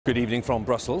Good evening from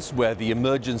Brussels, where the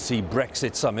emergency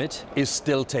Brexit summit is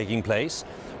still taking place,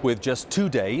 with just 2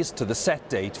 days to the set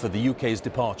date for the UK's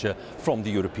departure from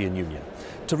the European Union.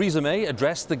 Theresa May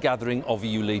addressed the gathering of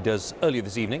EU leaders earlier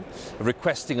this evening,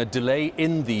 requesting a delay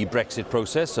in the Brexit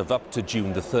process of up to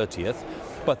June the 30th.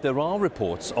 But there are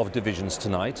reports of divisions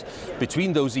tonight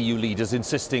between those EU leaders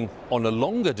insisting on a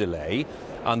longer delay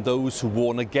and those who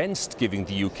warn against giving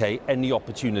the UK any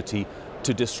opportunity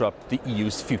to disrupt the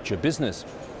EU's future business.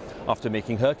 After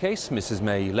making her case, Mrs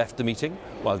May left the meeting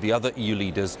while the other EU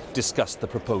leaders discussed the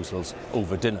proposals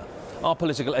over dinner. Our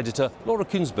political editor, Laura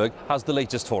Kunsberg, has the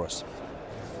latest for us.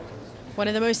 One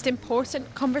of the most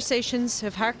important conversations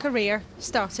of her career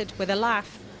started with a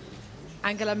laugh.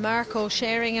 Angela Merkel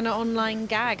sharing an online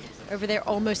gag over their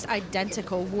almost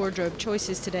identical wardrobe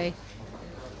choices today.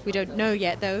 We don't know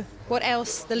yet, though, what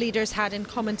else the leaders had in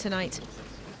common tonight.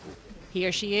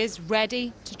 Here she is,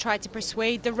 ready to try to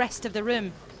persuade the rest of the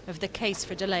room of the case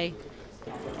for delay.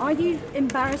 Are you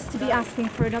embarrassed to be asking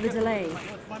for another delay?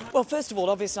 Well, first of all,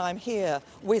 obviously I'm here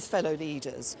with fellow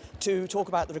leaders to talk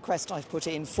about the request I've put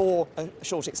in for a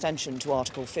short extension to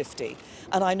Article 50.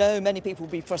 And I know many people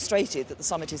will be frustrated that the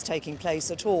summit is taking place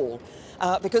at all,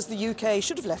 because the UK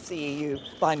should have left the EU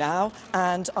by now,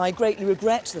 and I greatly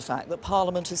regret the fact that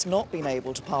Parliament has not been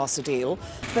able to pass a deal.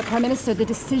 But Prime Minister, the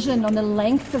decision on the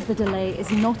length of the delay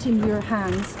is not in your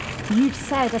hands. You've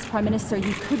said as Prime Minister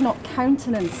you could not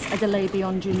countenance a delay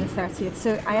beyond June the 30th.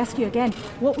 So I ask you again,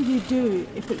 what will you do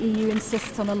if the EU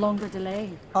insists on a longer delay?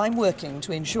 I'm working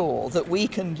to ensure that we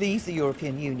can leave the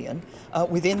European Union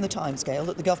within the timescale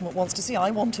that the government wants to see.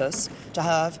 I want us to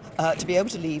have to be able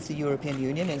to leave the European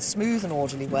Union in a smooth and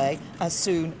orderly way as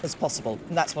soon as possible,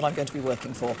 and that's what I'm going to be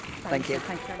working for. Thank you.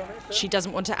 She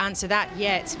doesn't want to answer that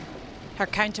yet. Her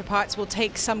counterparts will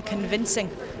take some convincing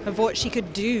of what she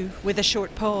could do with a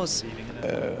short pause.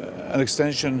 An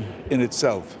extension in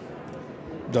itself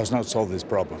does not solve this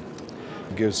problem.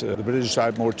 It gives the British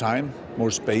side more time,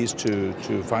 more space to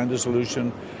find a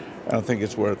solution. I don't think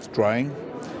it's worth trying.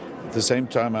 At the same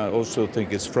time, I also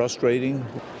think it's frustrating.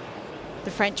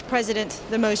 The French president,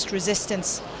 the most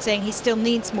resistance, saying he still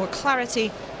needs more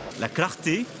clarity. La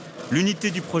clarté,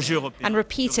 l'unité du projet européen. And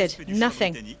repeated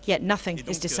nothing, yet nothing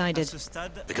is decided.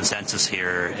 The consensus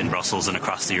here in Brussels and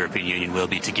across the European Union will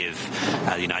be to give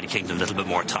the United Kingdom a little bit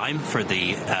more time for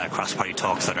the cross-party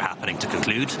talks that are happening to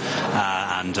conclude,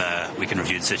 and we can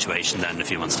review the situation then in a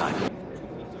few months' time.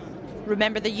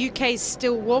 Remember, the UK is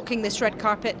still walking this red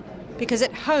carpet because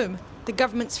at home the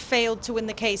government's failed to win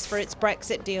the case for its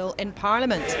Brexit deal in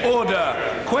Parliament.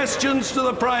 Order! Questions to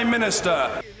the Prime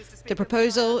Minister. The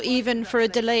proposal, even for a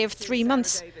delay of 3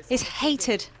 months, is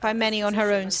hated by many on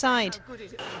her own side.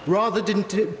 Rather than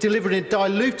delivering a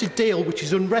diluted deal which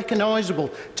is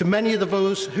unrecognisable to many of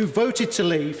those who voted to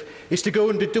leave, is to go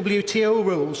under WTO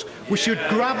rules. We should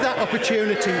grab that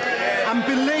opportunity and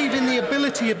believe in the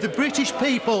ability of the British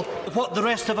people. What the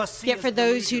rest of us see. Yet for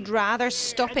those who'd rather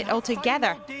stop it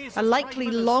altogether, a likely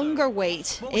longer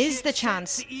wait is the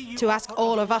chance to ask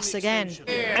all of us again.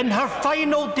 In her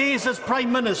final days as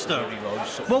Prime Minister,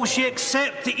 will she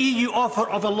accept the EU offer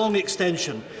of a long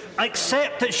extension,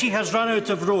 accept that she has run out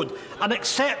of road, and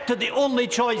accept that the only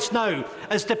choice now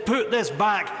is to put this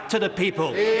back to the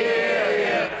people?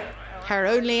 Her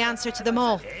only answer to them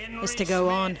all is to go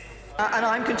on. And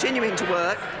I'm continuing to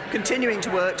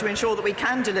work to ensure that we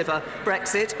can deliver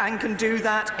Brexit and can do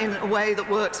that in a way that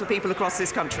works for people across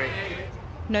this country.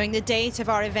 Knowing the date of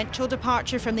our eventual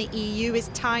departure from the EU is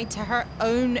tied to her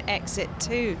own exit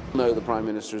too. No, the Prime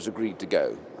Minister has agreed to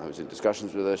go. I was in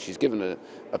discussions with her. She's given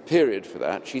a period for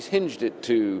that. She's hinged it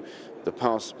to the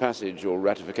passage or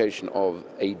ratification of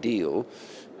a deal.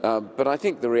 But I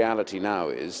think the reality now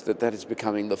is that is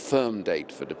becoming the firm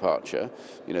date for departure,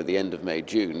 you know, the end of May,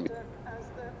 June.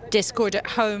 Discord at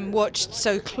home watched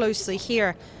so closely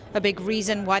here, a big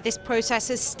reason why this process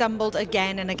has stumbled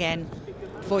again and again.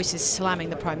 Voices slamming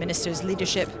the Prime Minister's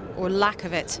leadership, or lack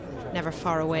of it, never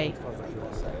far away.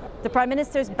 The Prime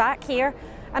Minister's back here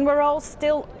and we're all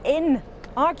still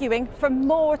arguing for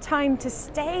more time to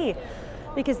stay,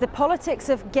 because the politics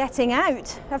of getting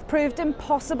out have proved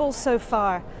impossible so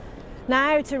far.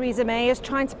 Now Theresa May is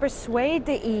trying to persuade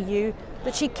the EU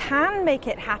that she can make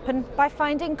it happen by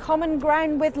finding common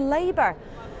ground with Labour.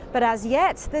 But as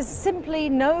yet, there's simply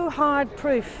no hard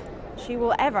proof she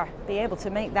will ever be able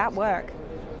to make that work.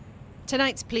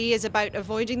 Tonight's plea is about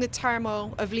avoiding the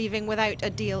turmoil of leaving without a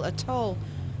deal at all.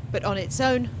 But on its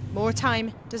own, more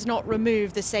time does not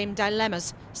remove the same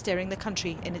dilemmas staring the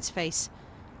country in its face.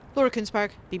 Laura Kunsberg,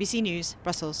 BBC News,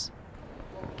 Brussels.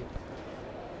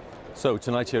 So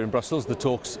tonight here in Brussels, the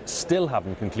talks still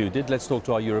haven't concluded. Let's talk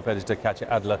to our Europe editor,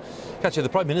 Katja Adler. Katja, the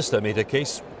Prime Minister made her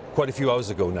case quite a few hours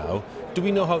ago now. Do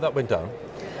we know how that went down?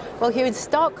 Well, here in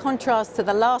stark contrast to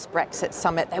the last Brexit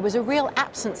summit, there was a real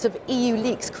absence of EU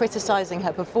leaks criticising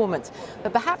her performance.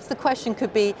 But perhaps the question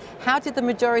could be, how did the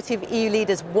majority of EU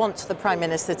leaders want the Prime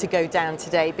Minister to go down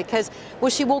today? Because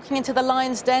was she walking into the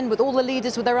lion's den with all the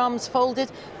leaders with their arms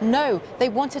folded? No, they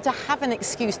wanted to have an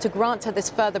excuse to grant her this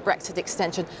further Brexit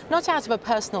extension, not out of a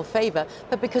personal favour,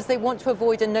 but because they want to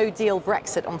avoid a no-deal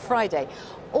Brexit on Friday.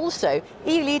 Also,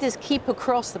 EU leaders keep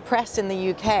across the press in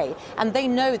the UK, and they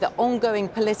know the ongoing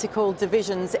political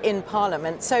divisions in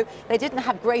Parliament, so they didn't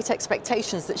have great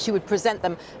expectations that she would present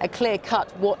them a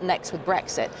clear-cut what next with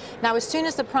Brexit. Now, as soon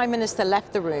as the Prime Minister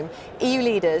left the room, EU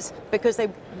leaders, because they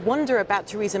wonder about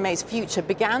Theresa May's future,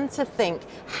 began to think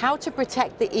how to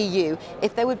protect the EU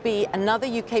if there would be another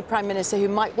UK Prime Minister who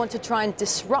might want to try and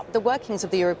disrupt the workings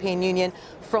of the European Union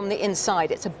from the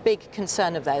inside. It's a big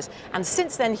concern of theirs. And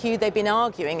since then, Hugh, they've been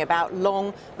arguing about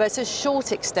long versus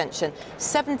short extension.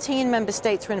 17 member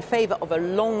states are in favour of a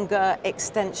longer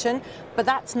extension, but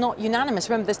that's not unanimous.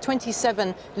 Remember, there's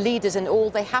 27 leaders in all.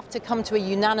 They have to come to a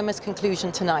unanimous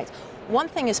conclusion tonight. One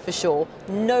thing is for sure,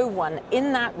 no one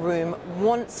in that room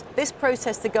wants this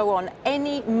process to go on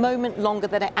any moment longer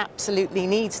than it absolutely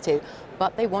needs to.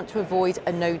 But they want to avoid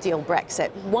a no-deal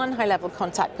Brexit. One high-level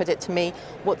contact put it to me,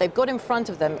 what they've got in front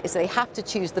of them is they have to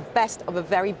choose the best of a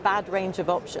very bad range of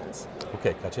options.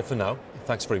 OK, Katja, for now,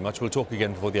 thanks very much. We'll talk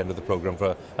again before the end of the programme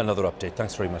for another update.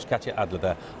 Thanks very much. Katja Adler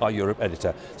there, our Europe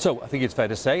editor. So I think it's fair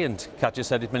to say, and Katja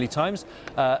said it many times,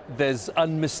 there's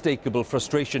unmistakable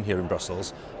frustration here in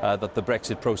Brussels that the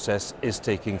Brexit process is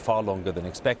taking far longer than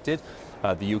expected.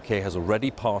 The UK has already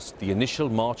passed the initial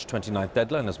March 29th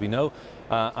deadline, as we know,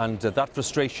 and that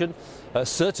frustration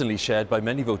certainly shared by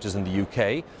many voters in the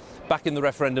UK. Back in the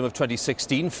referendum of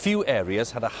 2016, few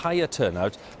areas had a higher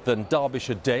turnout than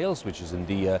Derbyshire Dales, which is in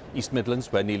the East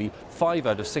Midlands, where nearly 5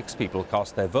 out of 6 people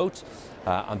cast their vote,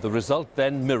 and the result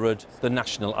then mirrored the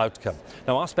national outcome.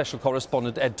 Now, our special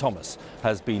correspondent Ed Thomas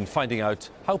has been finding out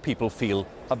how people feel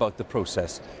about the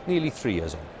process nearly 3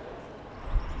 years on.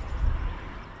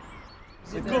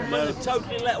 The government have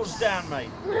totally let us down, mate.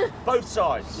 Both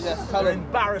sides. They're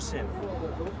embarrassing.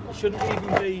 It shouldn't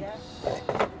even be.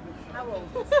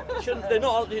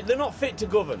 They're not fit to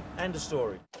govern. End of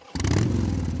story.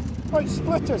 Well, it's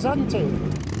split us, hasn't it?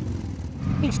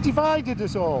 It's divided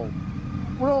us all.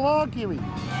 We're all arguing.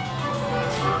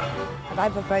 Have I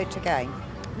ever vote again?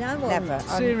 No, never.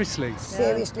 Seriously?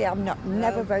 Seriously, I'm not.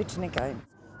 Never voting again.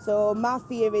 So my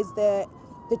fear is that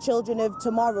the children of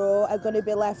tomorrow are going to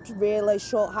be left really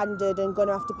short-handed and going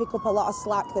to have to pick up a lot of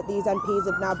slack that these MPs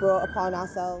have now brought upon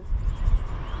ourselves.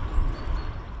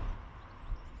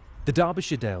 The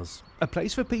Derbyshire Dales, a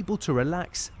place for people to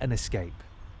relax and escape.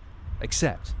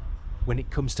 Except when it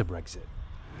comes to Brexit.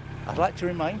 I'd like to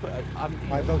remain, but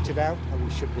I voted out and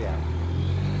we should be out.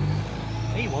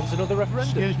 He wants another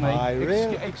referendum. Excuse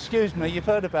me. Excuse me, you've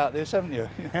heard about this, haven't you?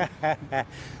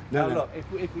 No. Look,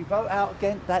 if we vote out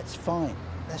again, that's fine.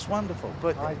 That's wonderful.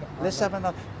 But let's have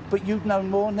another. But you know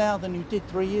more now than you did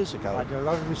 3 years ago. I did a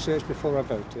lot of research before I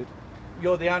voted.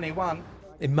 You're the only one.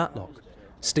 In Matlock,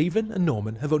 Stephen and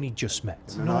Norman have only just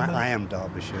met. No, I am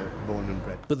Derbyshire, born and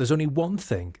bred. But there's only one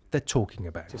thing they're talking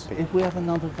about. If we have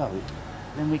another vote,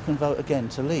 then we can vote again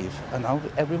to leave, and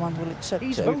everyone will accept it.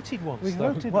 He's voted once. We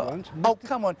voted once. Oh,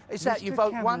 come on. Is that you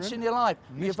vote once in your life?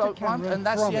 You vote once, and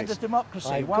that's the end of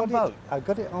democracy. One vote. I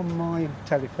got it on my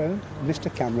telephone.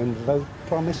 Mr. Cameron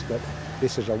promised that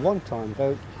this is a one-time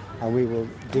vote, and we will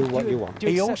do what you want.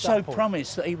 He also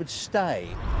promised that he would stay.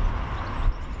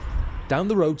 Down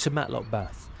the road to Matlock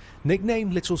Bath,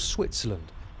 nicknamed Little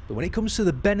Switzerland, but when it comes to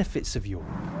the benefits of Europe...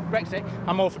 Brexit,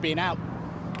 I'm all for being out.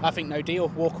 I think no deal,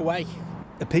 walk away.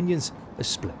 Opinions are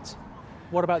split.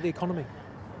 What about the economy?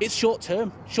 It's short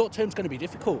term. Short term's going to be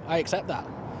difficult. I accept that,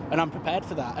 and I'm prepared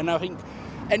for that. And I think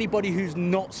anybody who's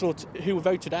who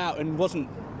voted out and wasn't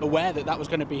aware that that was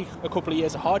going to be a couple of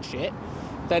years of hardship,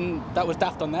 then that was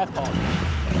daft on their part.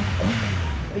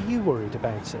 Are you worried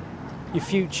about it? Your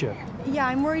future? Yeah,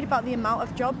 I'm worried about the amount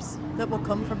of jobs that will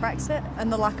come from Brexit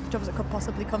and the lack of jobs that could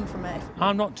possibly come from it.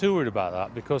 I'm not too worried about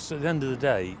that because at the end of the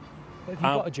day... Have you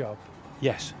got a job?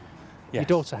 Yes. Your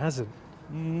daughter hasn't?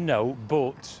 No,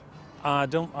 but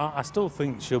I still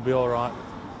think she'll be all right.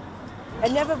 I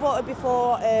never voted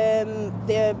before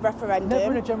the referendum.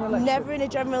 Never in a general election? Never in a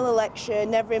general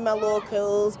election, never in my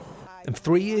locals. And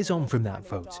 3 years on from that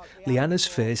vote, Leanna's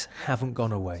fears haven't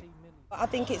gone away. I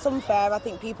think it's unfair. I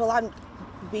think people aren't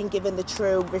been given the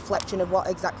true reflection of what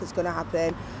exactly is going to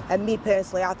happen. And me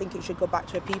personally, I think it should go back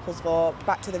to a people's vote,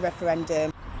 back to the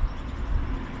referendum.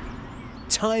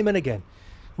 Time and again,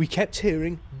 we kept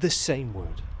hearing the same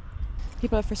word.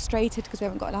 People are frustrated because we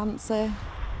haven't got an answer.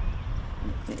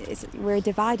 We're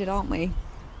divided, aren't we?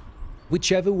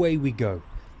 Whichever way we go,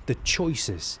 the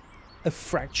choices of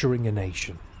fracturing a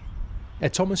nation.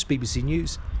 Ed Thomas, BBC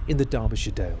News, in the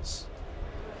Derbyshire Dales.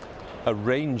 A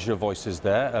range of voices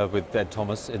there with Ed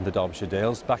Thomas in the Derbyshire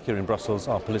Dales. Back here in Brussels,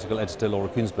 our political editor Laura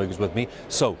Koonsberg is with me.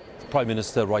 So, the Prime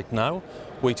Minister right now,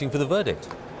 waiting for the verdict.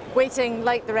 Waiting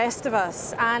like the rest of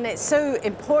us, and it's so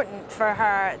important for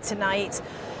her tonight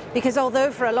because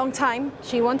although for a long time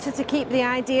she wanted to keep the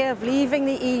idea of leaving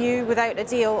the EU without a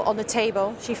deal on the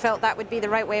table, she felt that would be the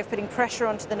right way of putting pressure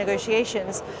onto the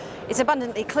negotiations. It's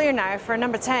abundantly clear now for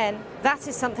number 10 that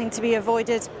is something to be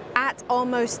avoided at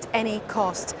almost any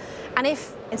cost. And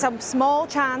if in some small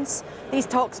chance these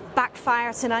talks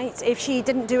backfire tonight, if she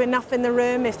didn't do enough in the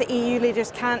room, if the EU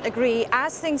leaders can't agree,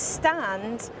 as things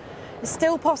stand, it's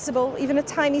still possible, even a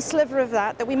tiny sliver of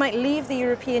that we might leave the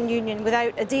European Union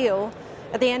without a deal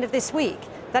at the end of this week.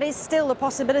 That is still a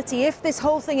possibility if this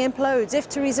whole thing implodes, if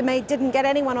Theresa May didn't get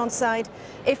anyone on side,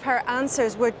 if her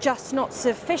answers were just not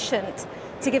sufficient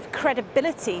to give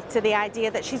credibility to the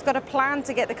idea that she's got a plan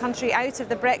to get the country out of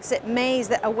the Brexit maze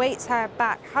that awaits her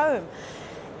back home.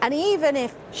 And even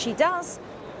if she does,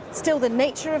 still the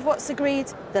nature of what's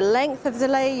agreed, the length of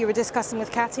delay you were discussing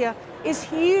with Katia, is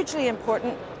hugely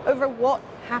important over what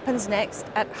happens next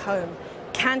at home.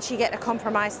 Can she get a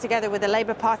compromise together with the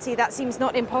Labour Party? That seems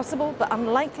not impossible, but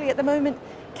unlikely at the moment.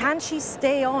 Can she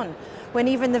stay on when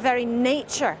even the very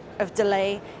nature of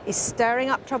delay is stirring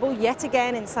up trouble yet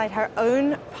again inside her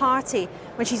own party,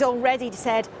 when she's already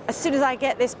said, as soon as I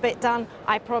get this bit done,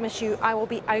 I promise you I will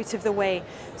be out of the way.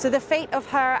 So the fate of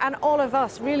her and all of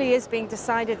us really is being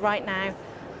decided right now,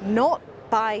 not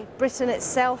by Britain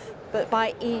itself, but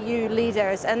by EU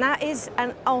leaders. And that is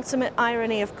an ultimate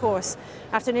irony, of course.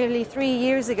 After nearly 3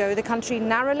 years ago, the country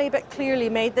narrowly but clearly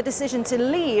made the decision to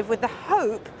leave with the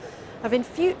hope of in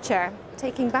future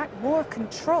taking back more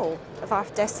control of our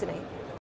destiny.